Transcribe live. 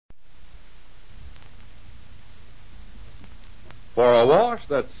For a wash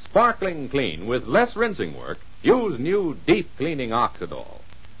that's sparkling clean with less rinsing work, use new deep cleaning Oxidol.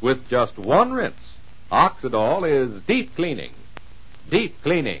 With just one rinse, Oxidol is deep cleaning. Deep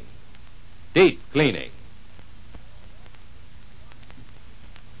cleaning. Deep cleaning.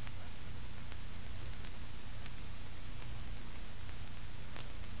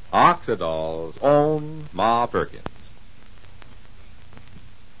 Oxidol's own Ma Perkins.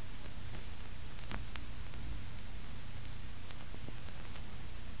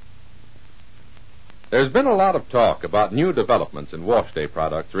 There's been a lot of talk about new developments in wash day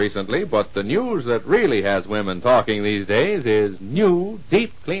products recently, but the news that really has women talking these days is new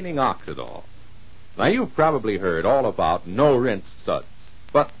deep cleaning Oxidol. Now, you've probably heard all about no-rinse suds,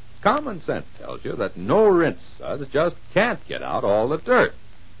 but common sense tells you that no-rinse suds just can't get out all the dirt.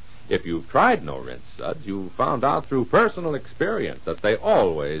 If you've tried no-rinse suds, you've found out through personal experience that they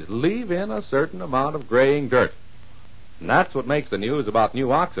always leave in a certain amount of graying dirt. And that's what makes the news about new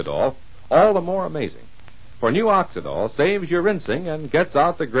Oxidol all the more amazing. For new Oxidol saves your rinsing and gets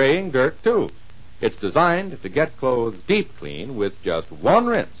out the graying dirt, too. It's designed to get clothes deep clean with just one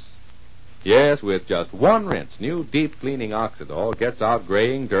rinse. Yes, with just one rinse, new deep cleaning Oxidol gets out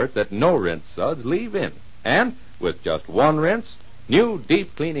graying dirt that no-rinse suds leave in. And with just one rinse, new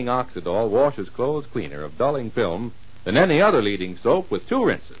deep cleaning Oxidol washes clothes cleaner of dulling film than any other leading soap with two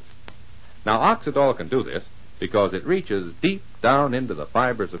rinses. Now, Oxidol can do this because it reaches deep down into the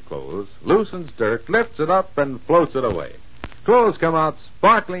fibers of clothes, loosens dirt, lifts it up, and floats it away. Clothes come out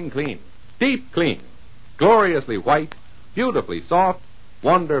sparkling clean, deep clean, gloriously white, beautifully soft,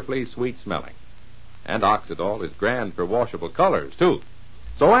 wonderfully sweet-smelling. And Oxidol is grand for washable colors, too.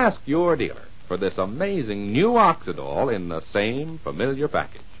 So ask your dealer for this amazing new Oxidol in the same familiar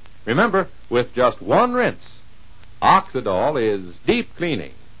package. Remember, with just one rinse, Oxidol is deep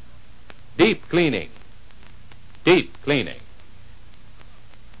cleaning. Deep cleaning. Deep cleaning.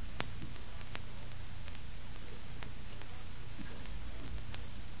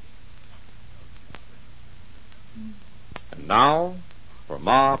 And now for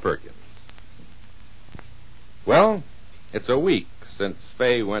Ma Perkins. Well, it's a week since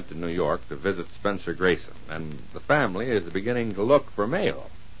Fay went to New York to visit Spencer Grayson, and the family is beginning to look for mail,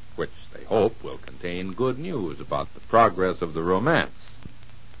 which they hope will contain good news about the progress of the romance.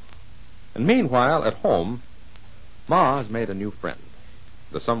 And meanwhile, at home, Ma has made a new friend,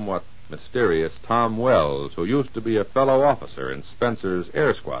 the somewhat mysterious Tom Wells, who used to be a fellow officer in Spencer's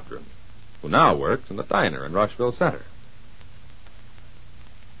Air Squadron, who now works in the diner in Rushville Center.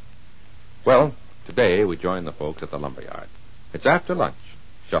 Well, today we join the folks at the lumberyard. It's after lunch.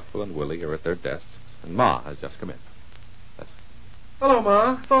 Shuffle and Willie are at their desks, and Ma has just come in. Hello,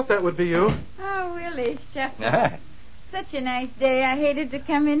 Ma. Thought that would be you. Oh, Willie, Shuffle. Such a nice day. I hated to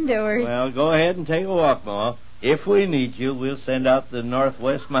come indoors. Well, go ahead and take a walk, Ma. If we need you, we'll send out the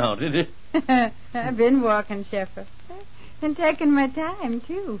Northwest Mounted. I've been walking, Shuffle. And taking my time,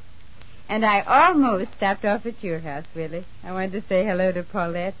 too. And I almost stopped off at your house, Willie. I wanted to say hello to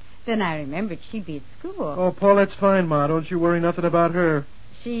Paulette. Then I remembered she'd be at school. Oh, Paulette's fine, Ma. Don't you worry nothing about her.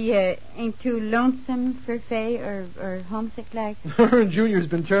 She ain't too lonesome for Fay or homesick-like? Her and Junior's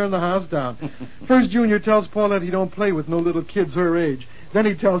been tearing the house down. First, Junior tells Paulette he don't play with no little kids her age. Then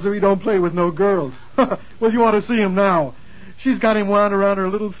he tells her he don't play with no girls. Well, you ought to see him now. She's got him wound around her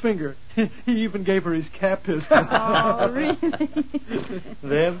little finger. He even gave her his cap pistol. Oh, really?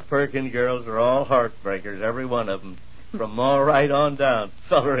 Them Perkins girls are all heartbreakers, every one of them. From Ma right on down.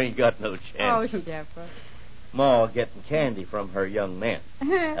 Feller ain't got no chance. Oh, Shepard. Ma getting candy from her young man.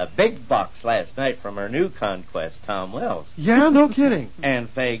 A big box last night from her new conquest, Tom Wells. Yeah, no kidding. And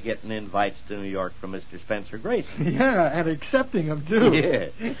Fay getting invites to New York from Mr. Spencer Grayson. Yeah, and accepting them, too.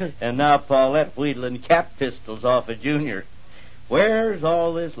 Yeah. And now Paulette wheedling cap pistols off of Junior. Where's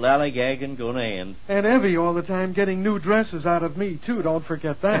all this lollygagging going to end? And Evie all the time getting new dresses out of me, too. Don't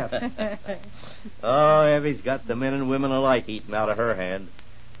forget that. Oh, Evie's got the men and women alike eating out of her hand.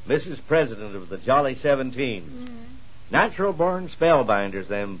 Mrs. President of the Jolly 17. Natural-born spellbinders,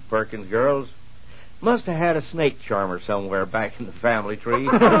 them Perkins girls. Must have had a snake charmer somewhere back in the family tree.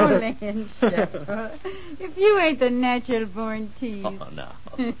 Oh, Lance, if you ain't the natural-born tease. Oh, no.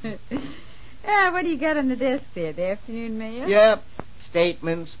 What do you got on the desk there? The afternoon mail? Yep.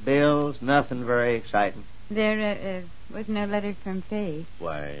 Statements, bills, nothing very exciting. There was no letter from Fay.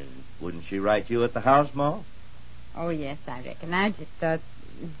 Why, wouldn't she write you at the house, Ma? Oh, yes, I reckon. I just thought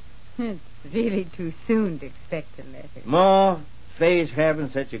it's really too soon to expect a letter. Ma, Fay's having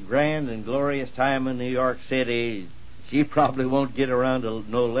such a grand and glorious time in New York City, she probably won't get around to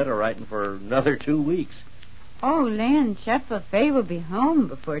no letter writing for another 2 weeks. Oh, Land, Shuffle, Fay will be home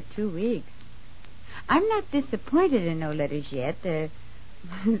before 2 weeks. I'm not disappointed in no letters yet.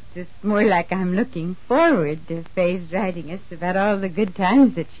 Just more like I'm looking forward to Faye's writing us about all the good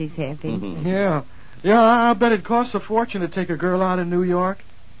times that she's having. Yeah. I bet it costs a fortune to take a girl out in New York.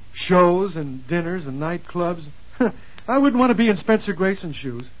 Shows and dinners and nightclubs. I wouldn't want to be in Spencer Grayson's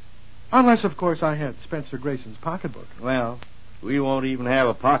shoes. Unless, of course, I had Spencer Grayson's pocketbook. Well, we won't even have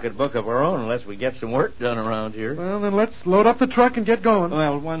a pocketbook of our own unless we get some work done around here. Well, then let's load up the truck and get going.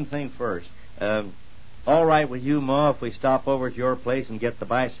 Well, one thing first. All right with you, Ma, if we stop over at your place and get the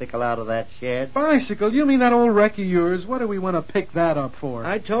bicycle out of that shed? Bicycle? You mean that old wreck of yours? What do we want to pick that up for?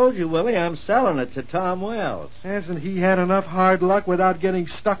 I told you, Willie, I'm selling it to Tom Wells. Hasn't he had enough hard luck without getting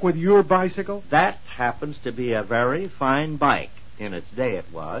stuck with your bicycle? That happens to be a very fine bike. In its day it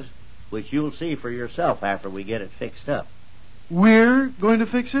was, which you'll see for yourself after we get it fixed up. We're going to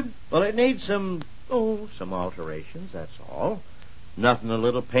fix it? Well, it needs some alterations, that's all. Nothing a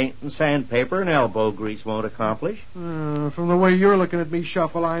little paint and sandpaper and elbow grease won't accomplish. From the way you're looking at me,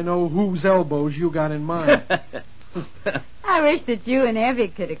 Shuffle, I know whose elbows you got in mind. I wish that you and Evie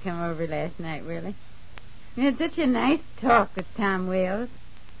could have come over last night, Willie. We had such a nice talk with Tom Wells.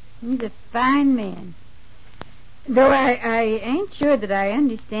 He's a fine man. Though I ain't sure that I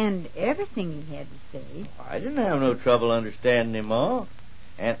understand everything he had to say. I didn't have no trouble understanding him, Ma.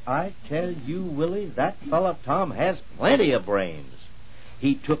 And I tell you, Willie, that fella Tom has plenty of brains.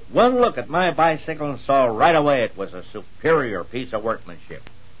 He took one look at my bicycle and saw right away it was a superior piece of workmanship.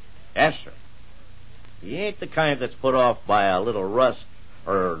 Yes, sir. He ain't the kind that's put off by a little rust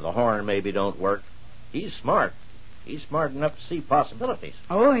or the horn maybe don't work. He's smart. He's smart enough to see possibilities.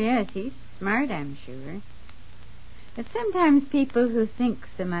 Oh, yes, he's smart, I'm sure. But sometimes people who think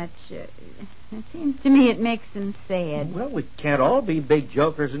so much, it seems to me it makes them sad. Well, we can't all be big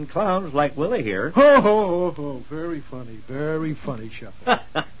jokers and clowns like Willie here. Oh, very funny, Shuffle.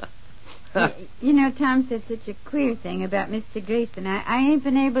 You know, Tom said such a queer thing about Mr. Grayson. I ain't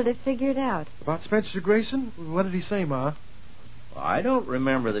been able to figure it out. About Spencer Grayson? What did he say, Ma? Well, I don't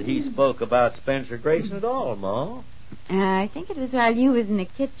remember that he spoke about Spencer Grayson at all, Ma. I think it was while you was in the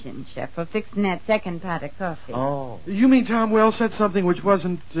kitchen, Shuffle, fixing that second pot of coffee. Oh. You mean Tom Wells said something which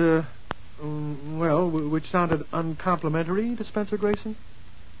wasn't, which sounded uncomplimentary to Spencer Grayson?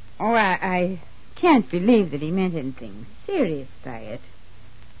 Oh, I can't believe that he meant anything serious by it.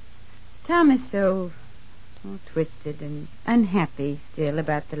 Tom is so twisted and unhappy still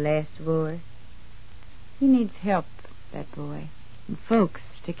about the last war. He needs help, that boy, and folks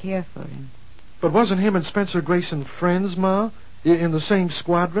to care for him. But wasn't him and Spencer Grayson friends, Ma? In the same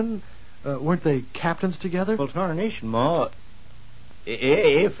squadron? Weren't they captains together? Well, tarnation, Ma,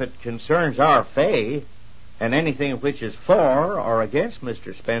 if it concerns our Fay and anything which is for or against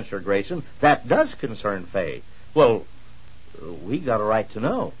Mr. Spencer Grayson, that does concern Fay. Well, we got a right to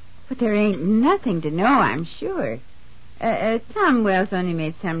know. But there ain't nothing to know, I'm sure. Tom Wells only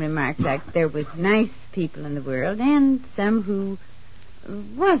made some remarks like there was nice people in the world and some who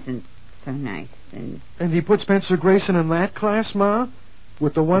wasn't so nice. And he put Spencer Grayson in that class, Ma?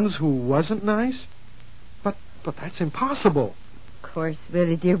 With the ones who wasn't nice? But that's impossible. Of course,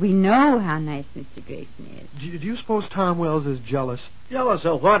 Willie, dear, we know how nice Mr. Grayson is. Do you suppose Tom Wells is jealous? Jealous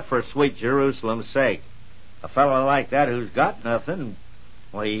of what, for sweet Jerusalem's sake? A fellow like that who's got nothing,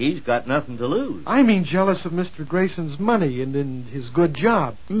 well, he's got nothing to lose. I mean jealous of Mr. Grayson's money and in his good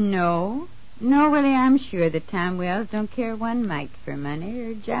job. No, Willie, I'm sure that Tom Wells don't care one mite for money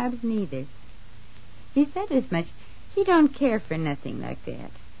or jobs neither. He said as much. He don't care for nothing like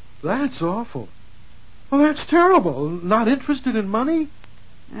that. That's awful. Well, that's terrible. Not interested in money?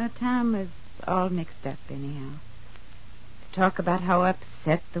 Tom was all mixed up anyhow. Talk about how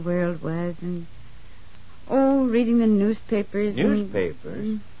upset the world was and, reading the newspapers.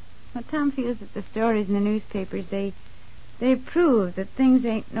 Newspapers? Well, Tom feels that the stories in the newspapers, they prove that things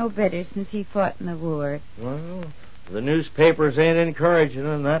ain't no better since he fought in the war. Well, the newspapers ain't encouraging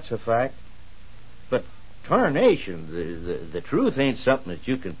them, that's a fact. But, tarnation, the truth ain't something that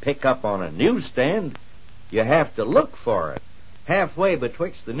you can pick up on a newsstand. You have to look for it, halfway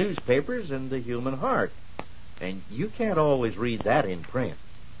betwixt the newspapers and the human heart. And you can't always read that in print.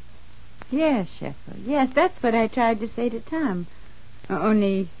 Yes, Sheffield. Yes, that's what I tried to say to Tom.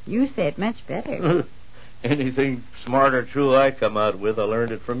 Only you say it much better. Anything smart or true I come out with, I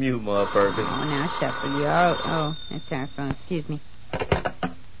learned it from you, Ma Perkins. Oh, now, Sheffield, you are... that's our phone. Excuse me.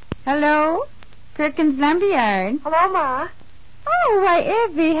 Hello? Perkins Lumberyard. Hello, Ma. Oh, why,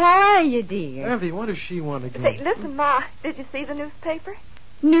 Evie, how are you, dear? Evie, what does she want again? Say, listen, Ma, did you see the newspaper?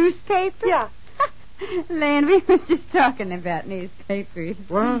 Newspaper? Yeah. Land, we was just talking about newspapers.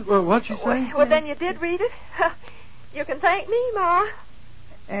 Well, what'd she say? Well, then you did read it? You can thank me, Ma.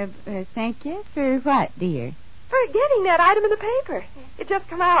 Thank you. For what, dear? For getting that item in the paper. It just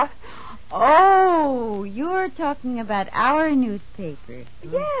come out. Oh, you're talking about our newspaper.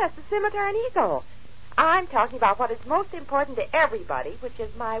 Yes, the Scimitar and Eagle. I'm talking about what is most important to everybody, which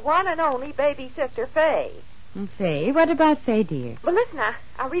is my one and only baby sister, Faye. Faye? What about Faye, dear? Well, listen,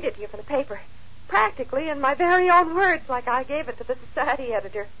 I'll read it to you from the paper. Practically in my very own words, like I gave it to the society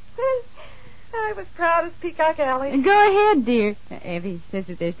editor. I was proud as Peacock Alley. Go ahead, dear. Evie says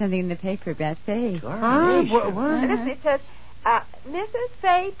that there's something in the paper about Faye. What? Listen, it says, Mrs.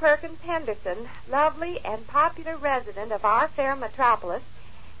 Faye Perkins Henderson, lovely and popular resident of our fair metropolis,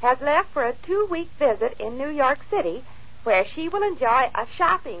 has left for a 2-week visit in New York City, where she will enjoy a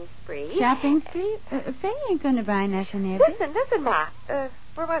shopping spree. Shopping spree? Faye ain't going to buy nothing, Evie. Listen, Ma. Where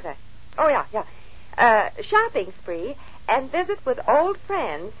was I? Oh, yeah. Shopping spree and visit with old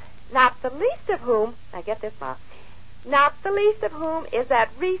friends, not the least of whom, now get this, Ma, not the least of whom is that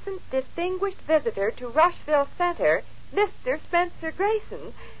recent distinguished visitor to Rushville Center, Mr. Spencer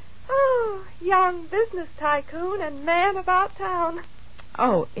Grayson. Oh, young business tycoon and man about town.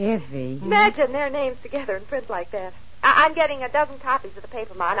 Oh, Evie. Imagine their names together in print like that. I'm getting a dozen copies of the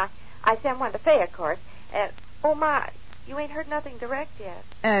paper, Ma, and I sent one to Faye, of course. Oh, Ma, you ain't heard nothing direct yet.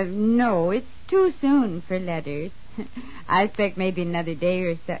 No, it's too soon for letters. I expect maybe another day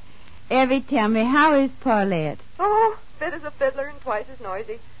or so. Evie, tell me, how is Paulette? Oh, fit as a fiddler and twice as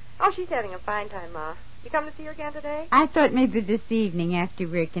noisy. Oh, she's having a fine time, Ma. You come to see her again today? I thought maybe this evening after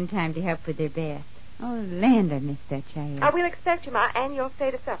work in time to help with their bath. Oh, land, I missed that child. We'll expect you, Ma, and you'll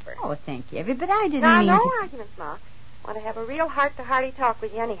stay to supper. Oh, thank you, Evie, but I didn't Now, mean no to... arguments, Ma. Want to have a real heart-to-hearty talk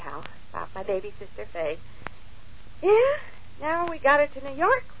with you anyhow about my baby sister, Faye. Yeah, now we got her to New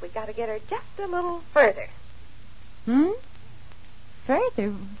York. We got to get her just a little further. Further?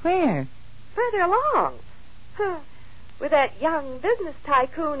 Where? Further along. With that young business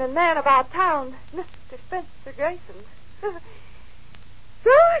tycoon and man about town, Mr. Spencer Grayson. So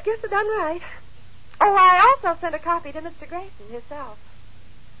I guess I done right. Oh, I also sent a copy to Mr. Grayson himself.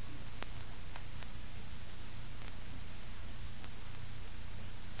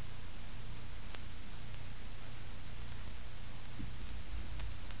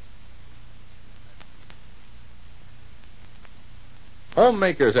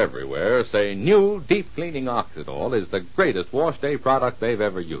 Homemakers everywhere say new deep cleaning Oxidol is the greatest wash day product they've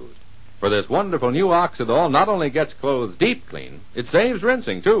ever used. For this wonderful new Oxidol not only gets clothes deep clean, it saves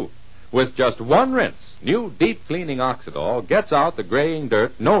rinsing too. With just one rinse, new deep cleaning Oxidol gets out the graying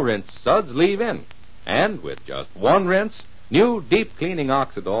dirt no rinse suds leave in. And with just one rinse, new deep cleaning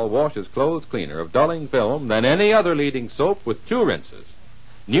Oxidol washes clothes cleaner of dulling film than any other leading soap with 2 rinses.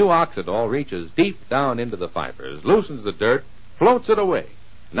 New Oxidol reaches deep down into the fibers, loosens the dirt, floats it away.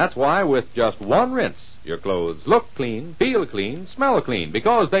 And that's why with just one rinse, your clothes look clean, feel clean, smell clean,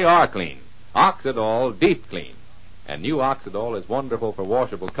 because they are clean. Oxidol Deep Clean. And new Oxidol is wonderful for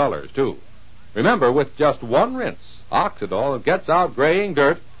washable colors, too. Remember, with just one rinse, Oxidol gets out graying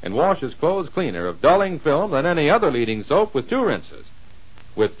dirt and washes clothes cleaner of dulling film than any other leading soap with 2 rinses.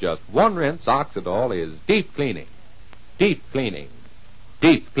 With just one rinse, Oxidol is deep cleaning. Deep cleaning.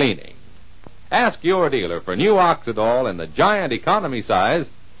 Deep cleaning. Ask your dealer for new Oxidol in the giant economy size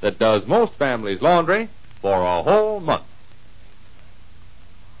that does most families' laundry for a whole month.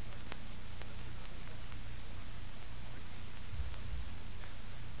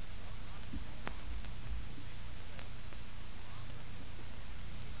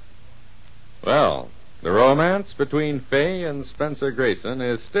 Well, the romance between Faye and Spencer Grayson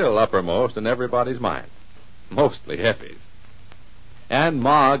is still uppermost in everybody's mind, mostly Effie's. And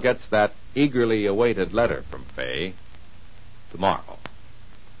Ma gets that eagerly awaited letter from Faye tomorrow.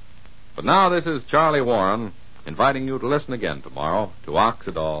 But now this is Charlie Warren inviting you to listen again tomorrow to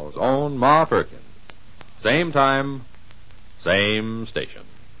Oxidol's own Ma Perkins. Same time, same station.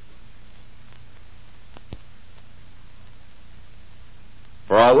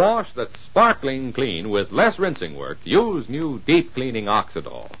 For a wash that's sparkling clean with less rinsing work, use new deep cleaning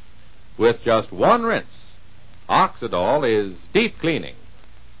Oxidol. With just one rinse, Oxidol is deep cleaning.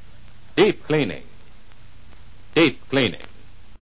 Deep cleaning. Deep cleaning.